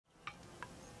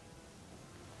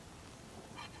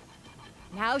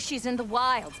Now she's in the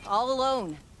wilds, all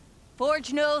alone.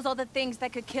 Forge knows all the things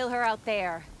that could kill her out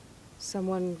there.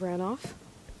 Someone ran off?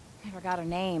 Never got her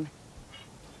name.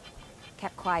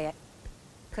 Kept quiet.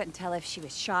 Couldn't tell if she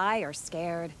was shy or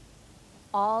scared.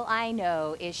 All I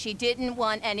know is she didn't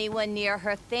want anyone near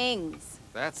her things.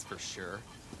 That's for sure.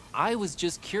 I was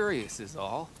just curious is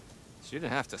all. She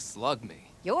didn't have to slug me.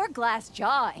 Your glass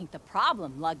jaw ain't the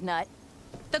problem, lugnut.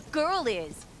 The girl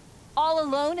is. All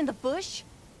alone in the bush.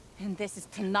 And this is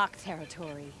Tanakh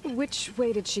territory. Which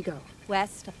way did she go?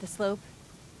 West up the slope.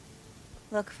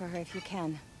 Look for her if you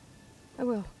can. I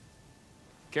will.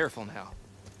 Careful now.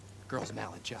 Girl's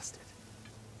maladjusted.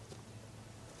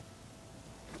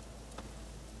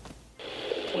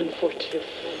 142.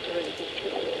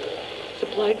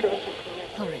 Supply drop.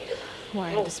 Alright.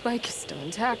 Wire the spike is still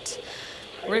intact.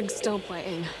 Rig's still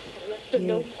playing.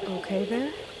 You okay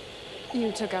there?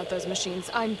 You took out those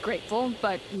machines. I'm grateful,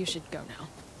 but you should go now.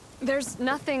 There's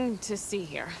nothing to see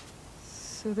here.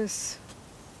 So this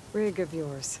rig of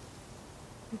yours,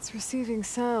 it's receiving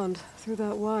sound through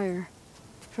that wire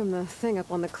from the thing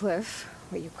up on the cliff,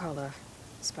 what you call a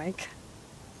spike.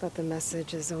 But the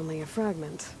message is only a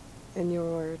fragment, and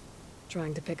you're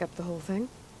trying to pick up the whole thing?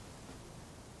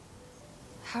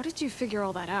 How did you figure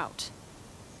all that out?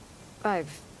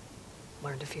 I've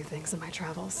learned a few things in my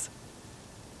travels.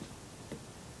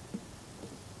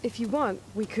 If you want,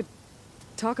 we could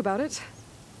talk about it.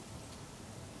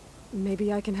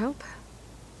 Maybe I can help?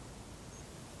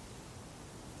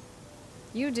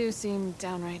 You do seem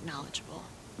downright knowledgeable.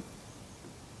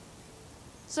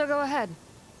 So go ahead.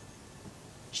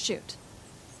 Shoot.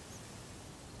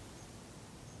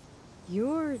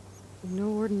 You're no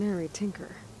ordinary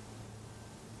tinker.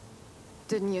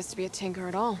 Didn't used to be a tinker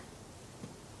at all.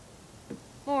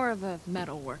 More of a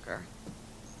metal worker.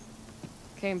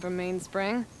 Came from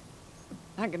Mainspring.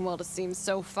 I can weld a seam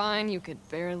so fine you could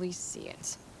barely see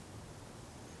it.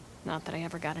 Not that I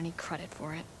ever got any credit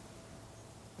for it.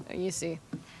 You see,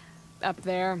 up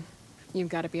there, you've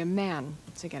got to be a man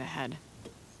to get ahead.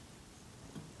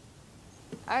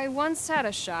 I once had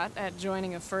a shot at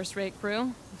joining a first-rate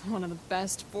crew, one of the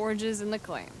best forges in the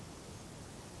claim.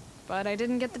 But I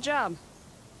didn't get the job.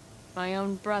 My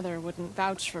own brother wouldn't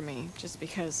vouch for me just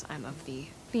because I'm of the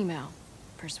female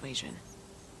persuasion.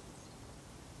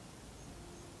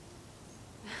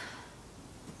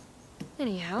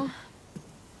 Anyhow,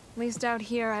 at least out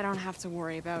here I don't have to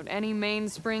worry about any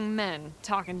Mainspring men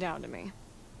talking down to me.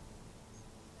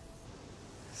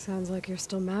 Sounds like you're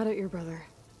still mad at your brother.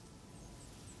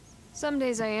 Some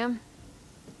days I am.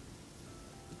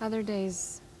 Other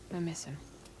days, I miss him.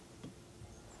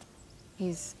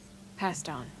 He's passed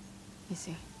on, you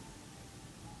see.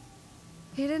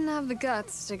 He didn't have the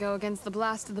guts to go against the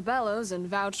blast of the bellows and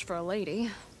vouch for a lady.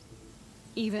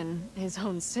 Even his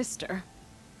own sister.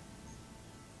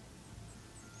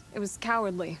 It was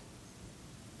cowardly,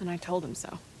 and I told him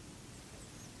so.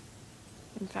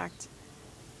 In fact,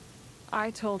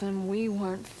 I told him we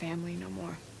weren't family no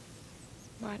more.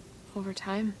 But over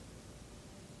time,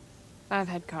 I've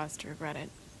had cause to regret it.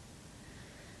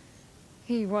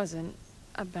 He wasn't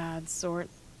a bad sort.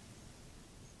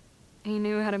 He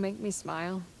knew how to make me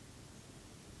smile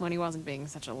when he wasn't being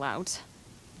such a lout.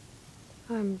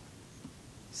 I'm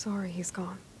sorry he's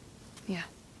gone. Yeah.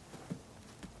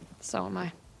 So am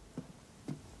I.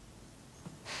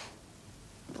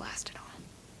 Blast it all.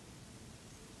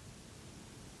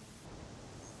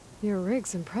 Your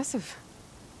rig's impressive.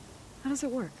 How does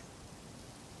it work?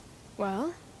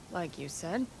 Well, like you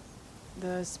said,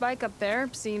 the spike up there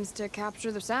seems to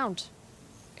capture the sound.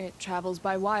 It travels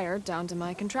by wire down to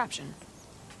my contraption.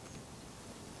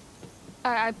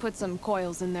 I put some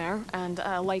coils in there and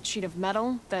a light sheet of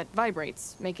metal that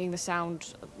vibrates, making the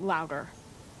sound louder.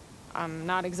 I'm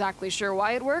not exactly sure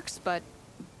why it works, but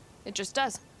it just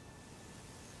does.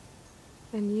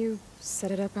 And you set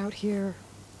it up out here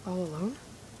all alone?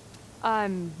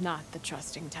 I'm not the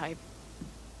trusting type.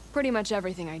 Pretty much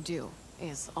everything I do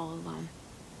is all alone.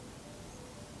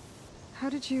 How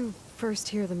did you first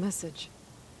hear the message?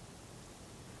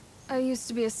 I used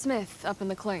to be a smith up in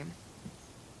the claim.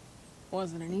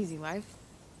 Wasn't an easy life.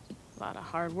 A lot of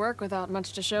hard work without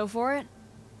much to show for it.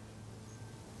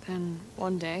 Then,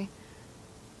 one day,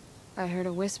 I heard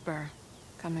a whisper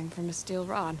coming from a steel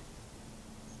rod.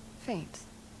 Faint,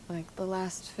 like the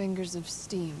last fingers of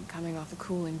steam coming off a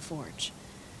cooling forge.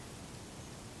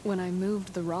 When I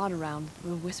moved the rod around,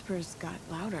 the whispers got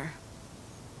louder.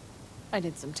 I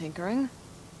did some tinkering,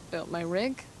 built my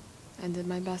rig, and did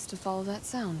my best to follow that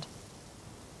sound.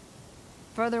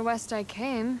 Further west I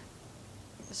came,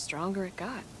 the stronger it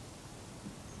got.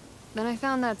 Then I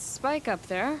found that spike up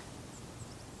there,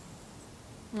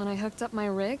 when I hooked up my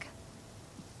rig,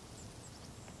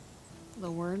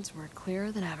 the words were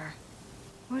clearer than ever.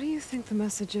 What do you think the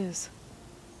message is?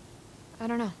 I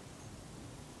don't know.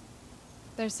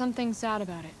 There's something sad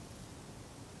about it.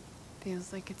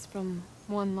 Feels like it's from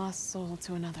one lost soul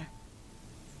to another.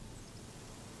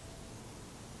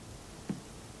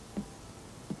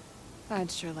 I'd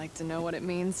sure like to know what it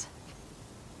means.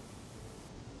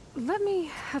 Let me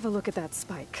have a look at that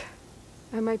spike.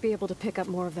 I might be able to pick up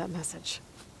more of that message.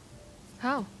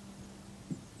 How?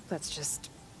 Let's just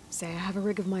say I have a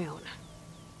rig of my own.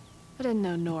 I didn't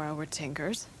know Nora were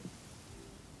tinkers.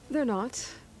 They're not,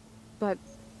 but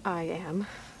I am,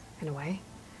 in a way.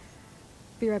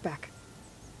 Be right back.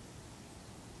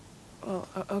 Well,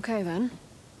 okay then.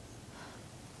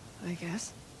 I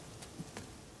guess.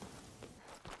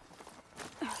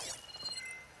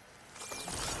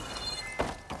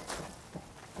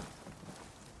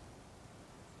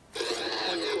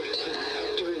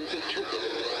 During victory.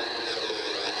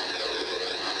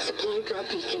 Supply drop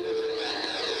beacon.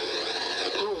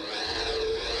 Power.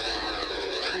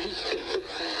 Please get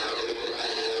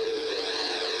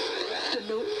the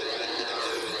note.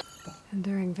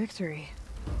 Enduring victory.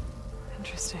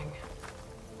 Interesting.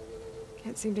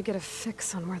 Can't seem to get a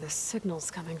fix on where the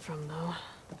signal's coming from, though.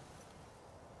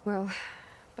 Well,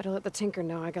 better let the Tinker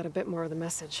know I got a bit more of the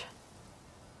message.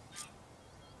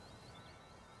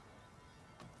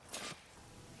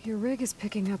 Your rig is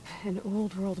picking up an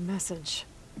old world message.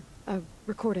 A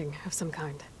recording of some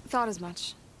kind. Thought as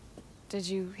much. Did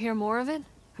you hear more of it?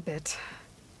 A bit.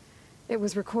 It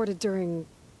was recorded during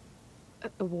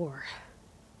a war.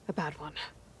 A bad one.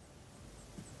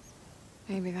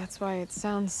 Maybe that's why it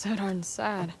sounds so darn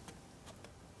sad.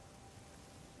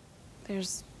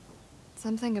 There's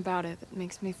something about it that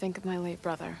makes me think of my late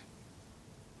brother.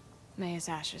 May his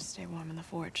ashes stay warm in the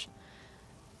forge.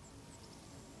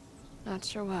 Not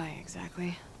sure why,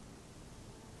 exactly.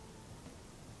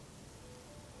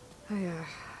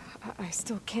 I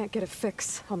still can't get a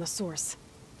fix on the source.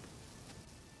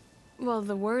 Well,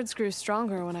 the words grew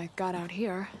stronger when I got out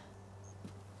here.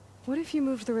 What if you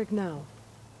moved the rig now?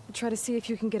 Try to see if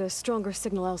you can get a stronger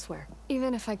signal elsewhere.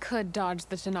 Even if I could dodge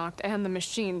the Tenakt and the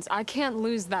machines, I can't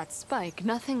lose that spike.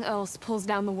 Nothing else pulls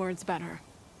down the words better.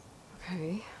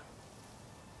 Okay.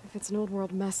 If it's an old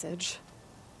world message,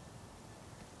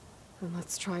 then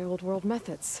let's try old world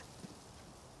methods.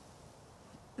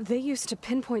 They used to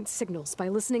pinpoint signals by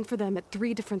listening for them at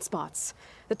 3 different spots.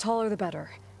 The taller the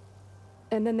better.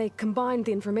 And then they combined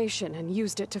the information and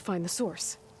used it to find the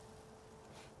source.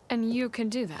 And you can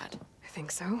do that. I think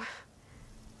so.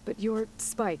 But your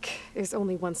spike is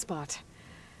only 1 spot.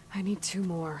 I need 2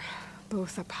 more,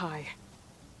 both up high.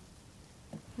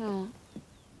 Oh.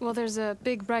 Well, there's a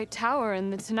big bright tower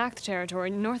in the Tenakt territory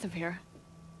north of here.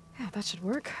 Yeah, that should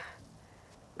work.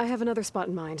 I have another spot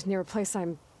in mind, near a place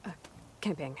I'm,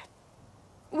 camping.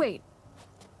 Wait.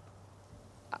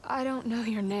 I don't know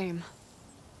your name.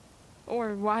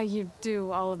 Or why you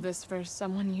do all of this for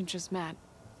someone you just met.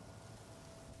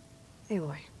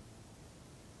 Aloy.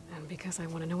 And because I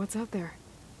want to know what's out there.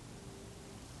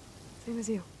 Same as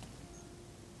you.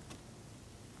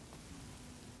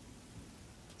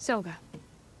 Silga.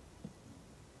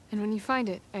 And when you find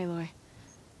it, Aloy,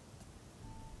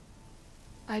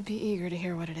 I'd be eager to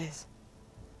hear what it is.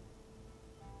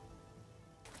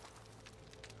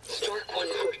 Stark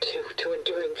 142 to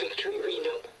Enduring Victory,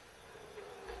 Reno.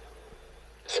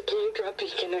 Supply drop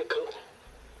beacon echo.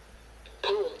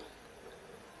 Paul.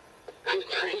 I'm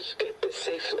trying to get this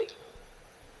safely.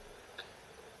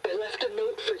 I left a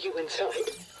note for you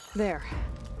inside. There.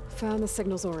 Found the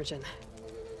signal's origin.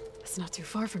 It's not too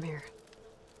far from here.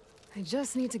 I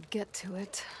just need to get to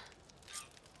it.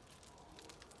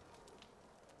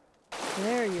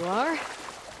 There you are.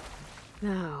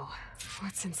 Now,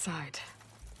 what's inside?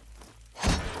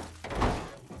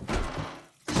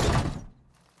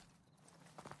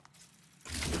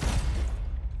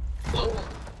 Paul.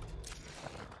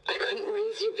 I couldn't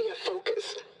raise you via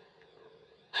focus.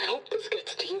 I hope this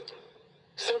gets to you.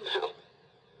 Somehow.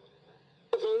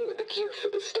 Along with the gear for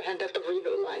the stand at the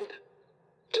Reno line.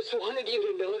 Just wanted you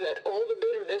to know that all the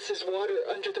bitterness is water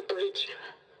under the bridge.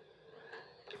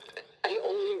 I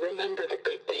only remember the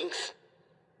good things.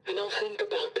 And I'll think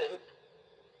about them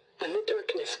when the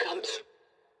darkness comes.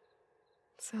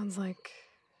 Sounds like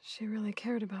she really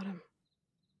cared about him.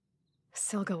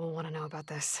 Silga will want to know about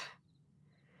this.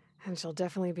 And she'll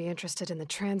definitely be interested in the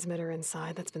transmitter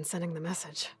inside that's been sending the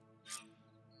message.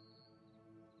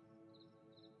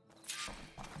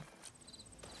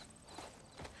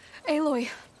 Aloy,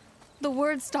 the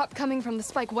words stopped coming from the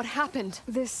spike. What happened?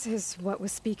 This is what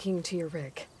was speaking to your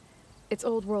rig. It's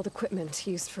old-world equipment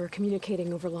used for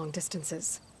communicating over long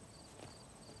distances.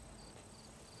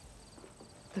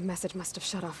 The message must have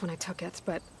shut off when I took it,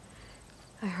 but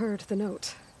I heard the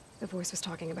note the voice was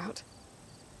talking about.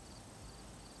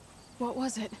 What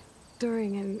was it?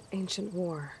 During an ancient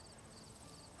war,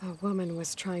 a woman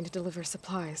was trying to deliver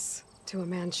supplies to a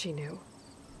man she knew.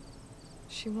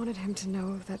 She wanted him to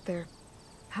know that their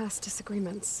past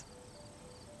disagreements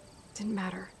didn't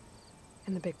matter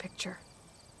in the big picture.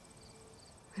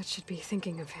 That she'd be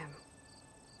thinking of him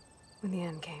when the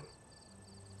end came.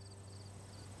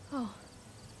 Oh.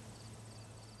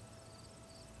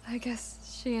 I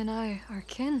guess she and I are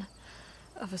kin,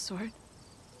 of a sort.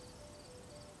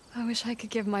 I wish I could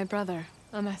give my brother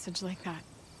a message like that.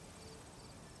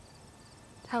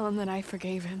 Tell him that I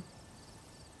forgave him.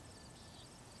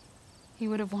 He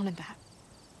would have wanted that.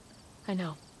 I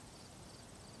know.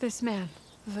 This man,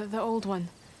 the old one,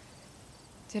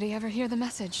 did he ever hear the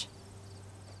message?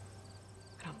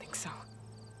 I don't think so.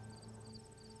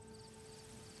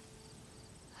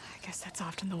 I guess that's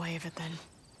often the way of it then.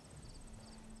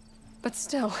 But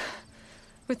still,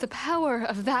 with the power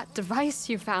of that device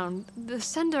you found, the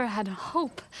sender had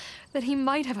hope that he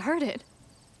might have heard it.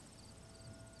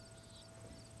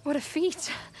 What a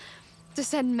feat! To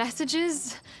send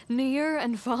messages near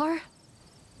and far.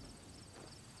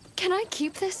 Can I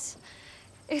keep this?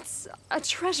 It's a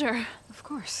treasure. Of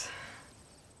course.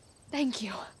 Thank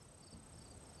you.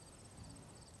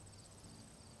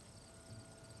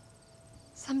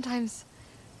 Sometimes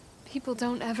people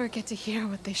don't ever get to hear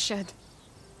what they should.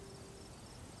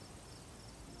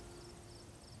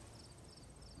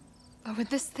 But with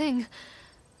this thing,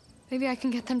 maybe I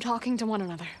can get them talking to one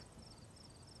another.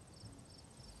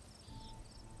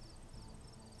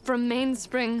 From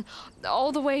Mainspring,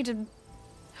 all the way to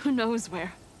who knows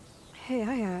where.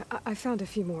 Hey, I found a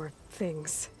few more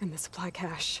things in the supply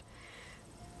cache.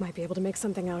 Might be able to make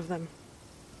something out of them.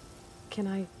 Can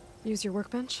I use your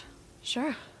workbench?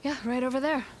 Sure. Yeah, right over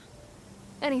there.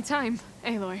 Anytime,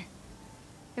 Aloy.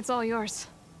 It's all yours.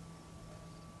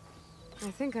 I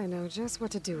think I know just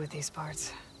what to do with these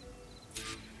parts.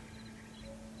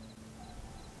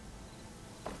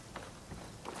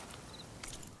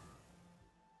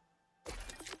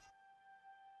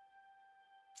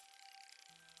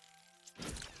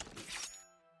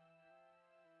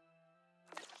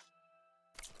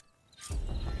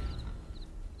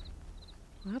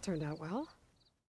 Well, that turned out well.